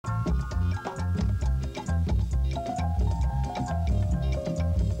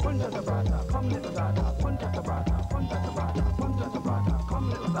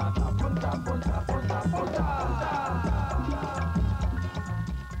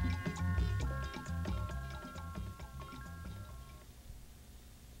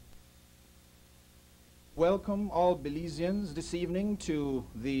Welcome all Belizeans this evening to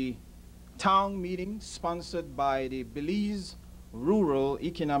the town meeting sponsored by the Belize Rural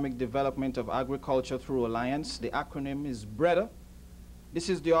Economic Development of Agriculture through Alliance. The acronym is BREDA. This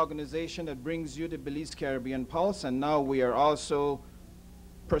is the organization that brings you the Belize Caribbean Pulse, and now we are also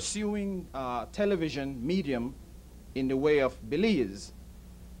pursuing television medium in the way of Belize.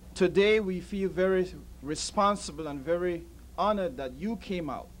 Today we feel very responsible and very honored that you came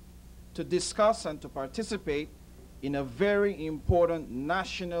out to discuss and to participate in a very important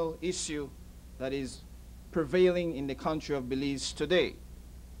national issue that is prevailing in the country of Belize today.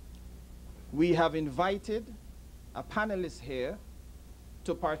 We have invited a panelist here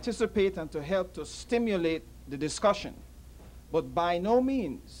to participate and to help to stimulate the discussion. But by no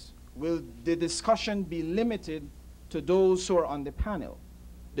means will the discussion be limited to those who are on the panel.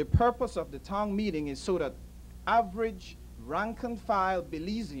 The purpose of the town meeting is so that average rank and file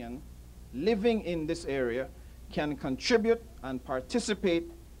Belizean living in this area can contribute and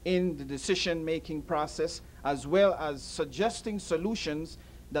participate in the decision-making process, as well as suggesting solutions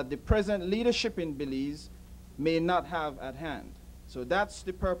that the present leadership in Belize may not have at hand. So that's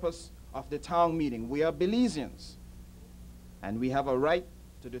the purpose of the town meeting. We are Belizeans, and we have a right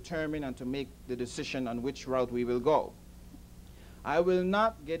to determine and to make the decision on which route we will go. I will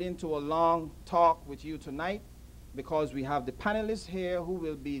not get into a long talk with you tonight because we have the panelists here who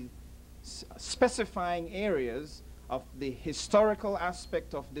will be specifying areas of the historical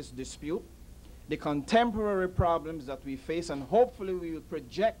aspect of this dispute, the contemporary problems that we face, and hopefully we will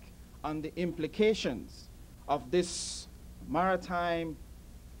project on the implications of this maritime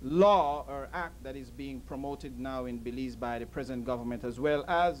law or act that is being promoted now in Belize by the present government as well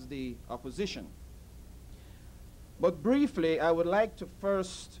as the opposition. But briefly, I would like to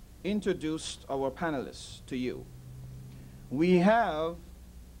first introduce our panelists to you. We have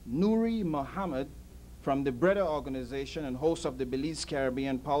Nuri Mohammed from the BREDA organization and host of the Belize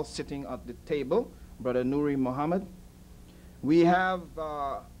Caribbean Pulse sitting at the table, Brother Nuri Mohammed. We have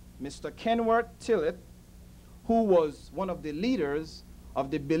Mr. Kenworth Tillett, who was one of the leaders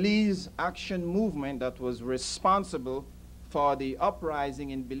of the Belize Action Movement that was responsible for the uprising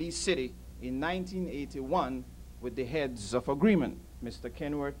in Belize City in 1981 with the heads of agreement, Mr.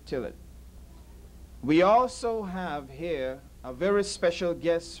 Kenworth Tillett. We also have here a very special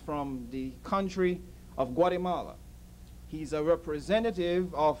guest from the country of Guatemala. He's a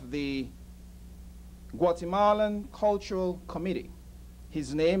representative of the Guatemalan Cultural Committee.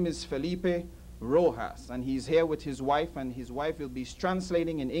 His name is Felipe Rojas, and he's here with his wife, and his wife will be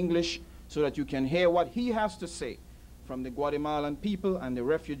translating in English so that you can hear what he has to say from the Guatemalan people and the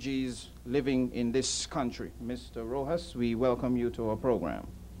refugees living in this country. Mr. Rojas, we welcome you to our program.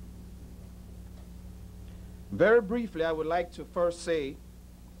 Very briefly, I would like to first say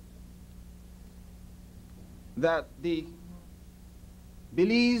that the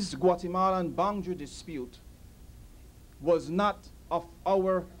Belize-Guatemalan boundary dispute was not of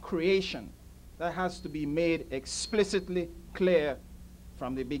our creation. That has to be made explicitly clear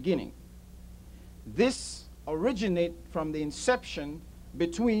from the beginning. This originated from the inception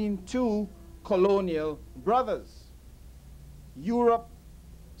between two colonial brothers, Europe,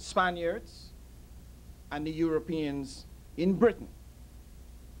 Spaniards, and the Europeans in Britain.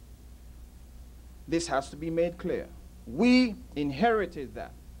 This has to be made clear. We inherited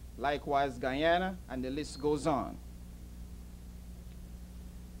that. Likewise, Guyana, and the list goes on.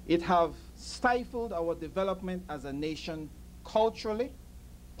 It has stifled our development as a nation culturally,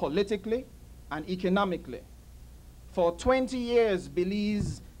 politically, and economically. For 20 years,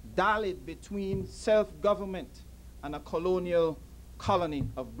 Belize dallied between self-government and a colonial colony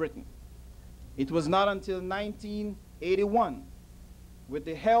of Britain. It was not until 1981, with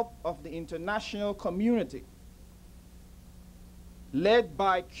the help of the international community, led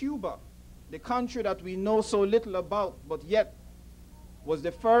by Cuba, the country that we know so little about, but yet was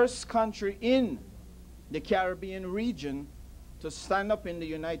the first country in the Caribbean region to stand up in the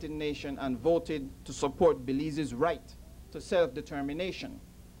United Nations and voted to support Belize's right to self-determination.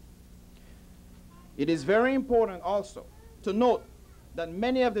 It is very important also to note that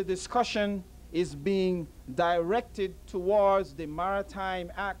many of the discussion is being directed towards the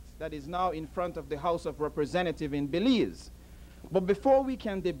Maritime Act that is now in front of the House of Representatives in Belize. But before we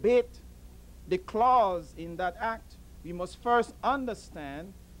can debate the clause in that act, we must first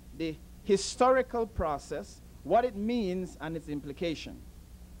understand the historical process, what it means, and its implication.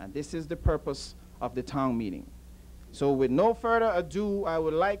 And this is the purpose of the town meeting. So with no further ado, I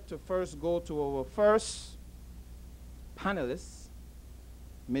would like to first go to our first panelist,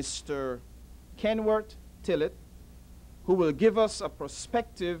 Mr. Kenworth Tillett, who will give us a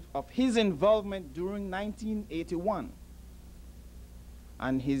perspective of his involvement during 1981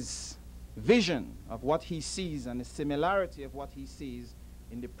 and his vision of what he sees and the similarity of what he sees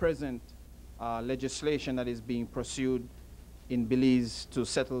in the present legislation that is being pursued in Belize to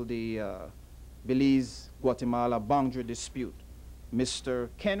settle the Belize-Guatemala boundary dispute. Mr.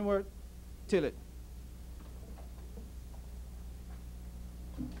 Kenworth Tillett.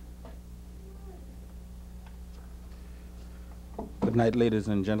 Good night, ladies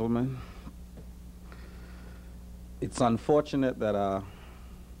and gentlemen. It's unfortunate that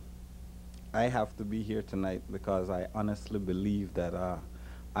I have to be here tonight because I honestly believe that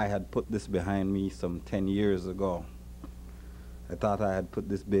I had put this behind me some 10 years ago. I thought I had put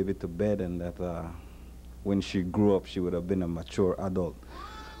this baby to bed and that when she grew up, she would have been a mature adult.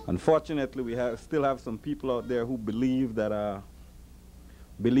 Unfortunately, we still have some people out there who believe that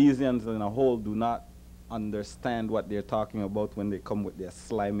Belizeans in a whole do not understand what they're talking about when they come with their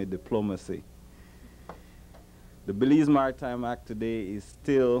slimy diplomacy. The Belize Maritime Act today is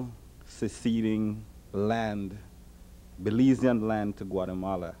still seceding land, Belizean land, to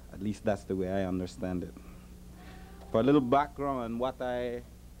Guatemala. At least that's the way I understand it. For a little background on what I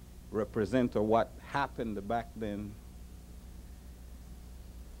represent or what happened back then,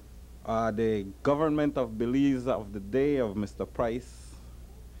 the government of Belize of the day of Mr. Price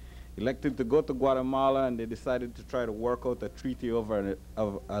elected to go to Guatemala, and they decided to try to work out a treaty over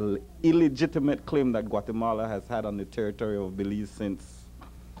an illegitimate claim that Guatemala has had on the territory of Belize since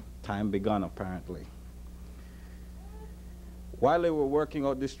time begun, apparently. While they were working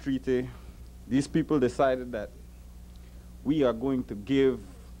out this treaty, these people decided that we are going to give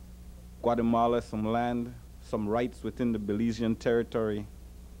Guatemala some land, some rights within the Belizean territory,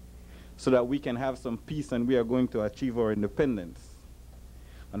 so that we can have some peace and we are going to achieve our independence.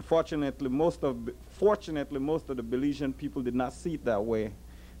 Unfortunately, fortunately, most of the Belizean people did not see it that way,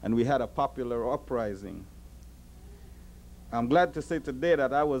 and we had a popular uprising. I'm glad to say today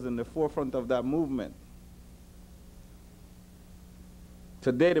that I was in the forefront of that movement.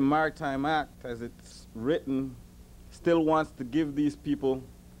 Today, the Maritime Act, as it's written, still wants to give these people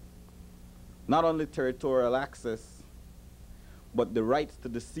not only territorial access, but the rights to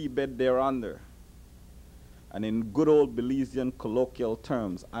the seabed they're under. And in good old Belizean colloquial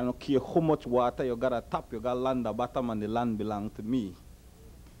terms, I don't care how much water you got at top, you got land at bottom, and the land belongs to me.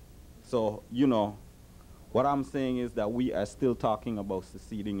 So, you know, what I'm saying is that we are still talking about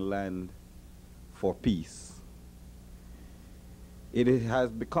seceding land for peace. It has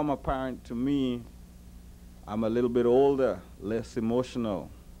become apparent to me, I'm a little bit older, less emotional,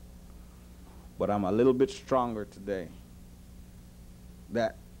 but I'm a little bit stronger today,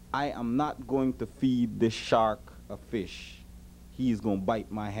 that I am not going to feed this shark a fish. He's going to bite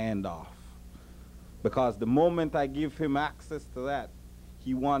my hand off. Because the moment I give him access to that,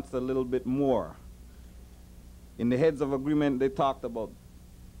 he wants a little bit more. In the heads of agreement, they talked about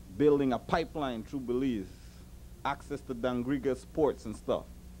building a pipeline through Belize, access to Dangriga's ports and stuff.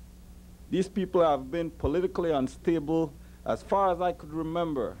 These people have been politically unstable as far as I could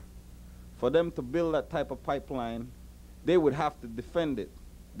remember. For them to build that type of pipeline, they would have to defend it.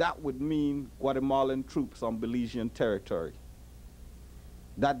 That would mean Guatemalan troops on Belizean territory.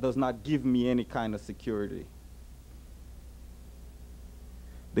 That does not give me any kind of security.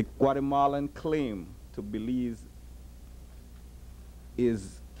 The Guatemalan claim to Belize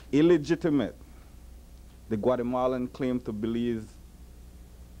is illegitimate. The Guatemalan claim to Belize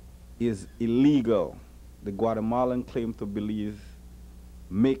is illegal. The Guatemalan claim to Belize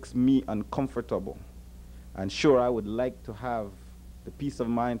makes me uncomfortable. And sure, I would like to have the peace of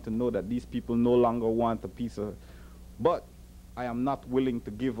mind to know that these people no longer want a piece of, but I am not willing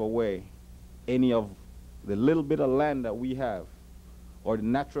to give away any of the little bit of land that we have, or the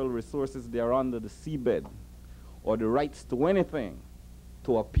natural resources that are under the seabed, or the rights to anything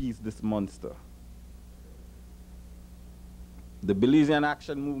to appease this monster. The Belizean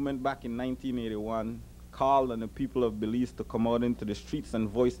Action Movement back in 1981 called on the people of Belize to come out into the streets and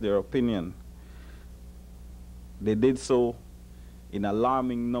voice their opinion. They did so in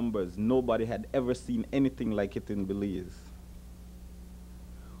alarming numbers. Nobody had ever seen anything like it in Belize.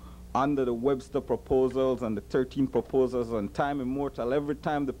 Under the Webster proposals and the 13 proposals on time immortal, every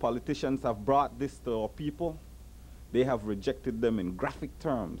time the politicians have brought this to our people, they have rejected them in graphic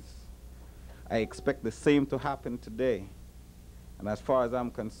terms. I expect the same to happen today. And as far as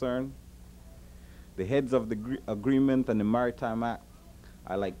I'm concerned, the heads of the agreement and the Maritime Act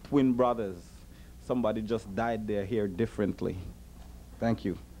I like twin brothers. Somebody just dyed their hair differently. Thank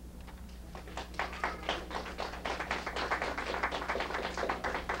you.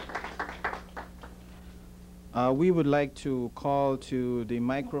 We would like to call to the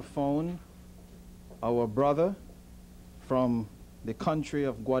microphone our brother from the country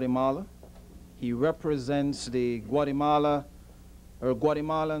of Guatemala. He represents the Guatemalan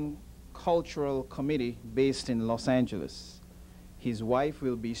Cultural Committee based in Los Angeles. His wife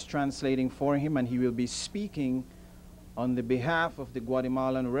will be translating for him, and he will be speaking on the behalf of the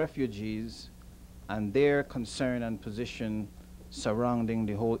Guatemalan refugees and their concern and position surrounding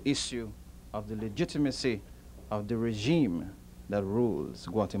the whole issue of the legitimacy of the regime that rules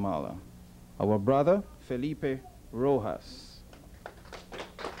Guatemala. Our brother, Felipe Rojas.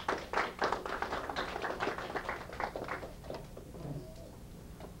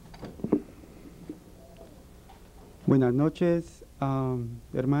 Buenas noches,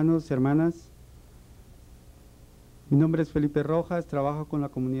 hermanos, hermanas. Mi nombre es Felipe Rojas, trabajo con la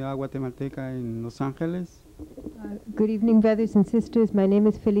comunidad guatemalteca en Los Ángeles. Good evening, brothers and sisters. My name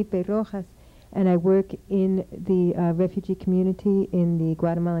is Felipe Rojas, and I work in the refugee community in the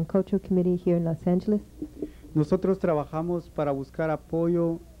Guatemalan Cultural Committee here in Los Angeles. Nosotros trabajamos para buscar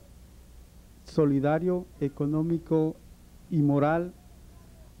apoyo solidario, económico y moral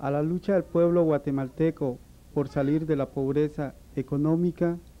a la lucha del pueblo guatemalteco por salir de la pobreza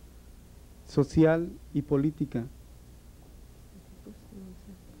económica, social y política.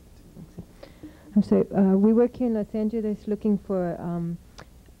 I'm sorry, we work here in Los Angeles looking for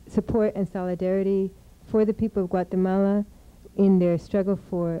support and solidarity for the people of Guatemala in their struggle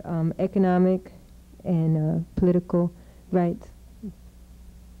for economic and political rights. En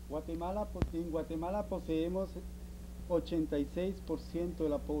Guatemala poseemos 86% de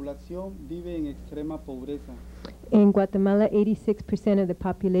la población vive en extrema pobreza. In Guatemala, 86% of the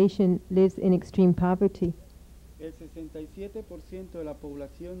population lives in extreme poverty. El 67% de la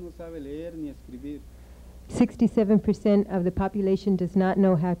población no sabe leer ni escribir. 67% of the population does not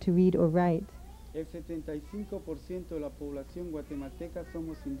know how to read or write. El 75% de la población guatemalteca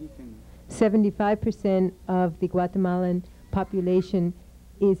somos indígenas. 75% of the Guatemalan population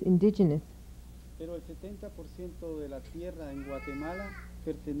is indigenous. Pero el 70% de la tierra en Guatemala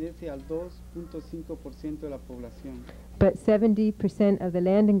pertenece al 2.5% de la población. But 70% of the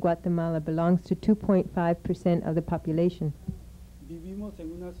land in Guatemala belongs to 2.5% of the population. Vivimos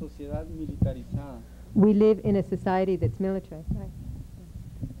en una sociedad militarizada. We live in a society that's militarized.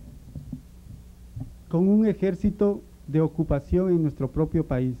 Con un ejército de ocupación en nuestro propio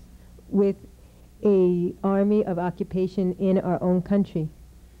país. With a army of occupation in our own country.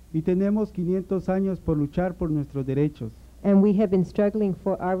 Y tenemos 500 años por luchar por nuestros derechos. And we have been struggling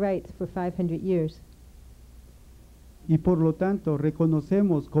for our rights for 500 years. Y por lo tanto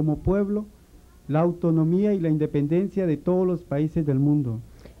reconocemos como pueblo la autonomía y la independencia de todos los países del mundo.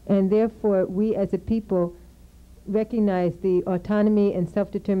 And therefore we as a people recognize the autonomy and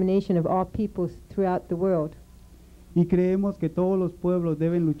self-determination of all peoples throughout the world. Y creemos que todos los pueblos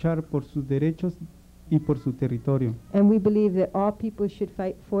deben luchar por sus derechos y por su territorio. And we believe that all people should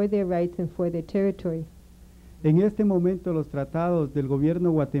fight for their rights and for their territory. En este momento los tratados del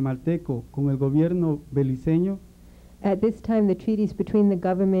gobierno guatemalteco con el gobierno beliceño At this time, the treaties between the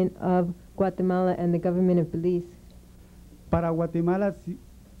government of Guatemala and the government of Belize para Guatemala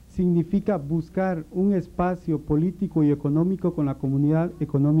significa buscar un espacio político y económico con la Comunidad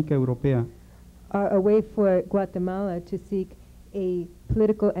Económica Europea. are a way for Guatemala to seek a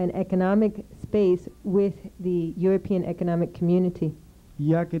political and economic space with the European Economic Community.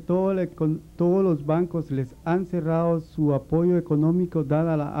 Ya que todos los bancos les han cerrado su apoyo económico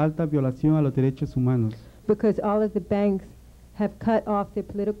dada la alta violación a los derechos humanos. Because all of the banks have cut off their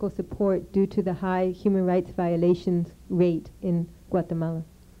political support due to the high human rights violations rate in Guatemala.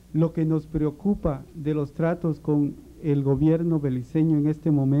 Lo que nos preocupa de los tratos con el gobierno beliceño en este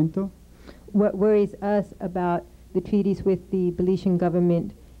momento What worries us about the treaties with the Belizean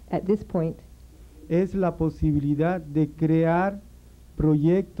government at this point es la posibilidad de crear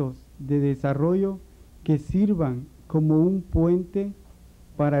proyectos de desarrollo que sirvan como un puente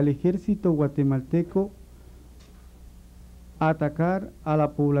para el ejército guatemalteco atacar a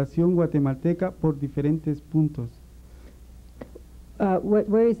la población guatemalteca por diferentes puntos. What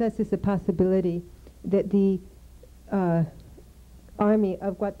worries us is the possibility that the Army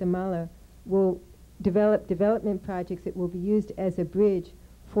of Guatemala will develop development projects that will be used as a bridge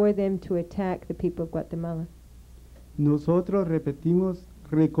for them to attack the people of Guatemala. Nosotros repetimos,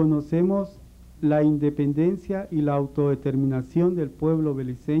 reconocemos la independencia y la autodeterminación del pueblo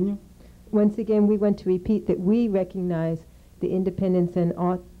beliceño. Once again, we want to repeat that we recognize the independence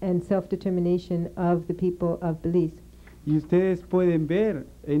and self-determination of the people of Belize. Y ustedes pueden ver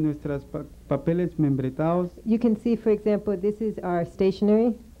en nuestros papeles membretados You can see, for example, this is our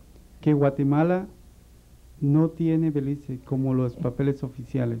stationery. que Guatemala no tiene Belice como los papeles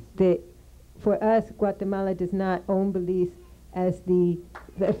oficiales. For us, Guatemala does not own Belize as the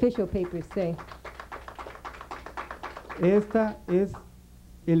official papers say. Esta es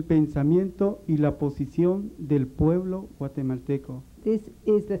el pensamiento y la posición del pueblo guatemalteco. This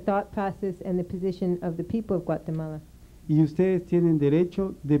is the thought process and the position of the people of Guatemala. Y ustedes tienen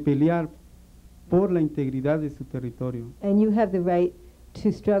derecho de pelear por la integridad de su territorio. And you have the right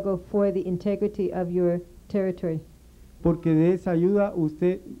to struggle for the integrity of your territory. Porque de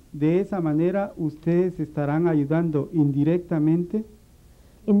esa manera ustedes estarán ayudando indirectamente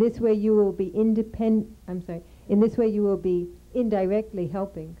In this way you will be In this way you will be indirectly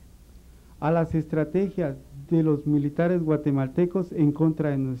helping a las estrategias de los militares guatemaltecos en contra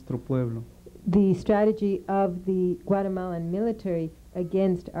de nuestro pueblo. the strategy of the Guatemalan military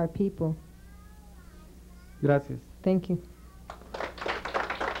against our people. Gracias. Thank you.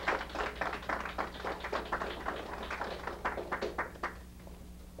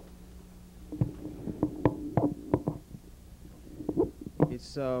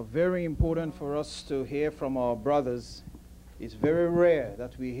 It's very important for us to hear from our brothers. It's very rare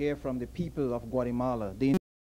that we hear from the people of Guatemala.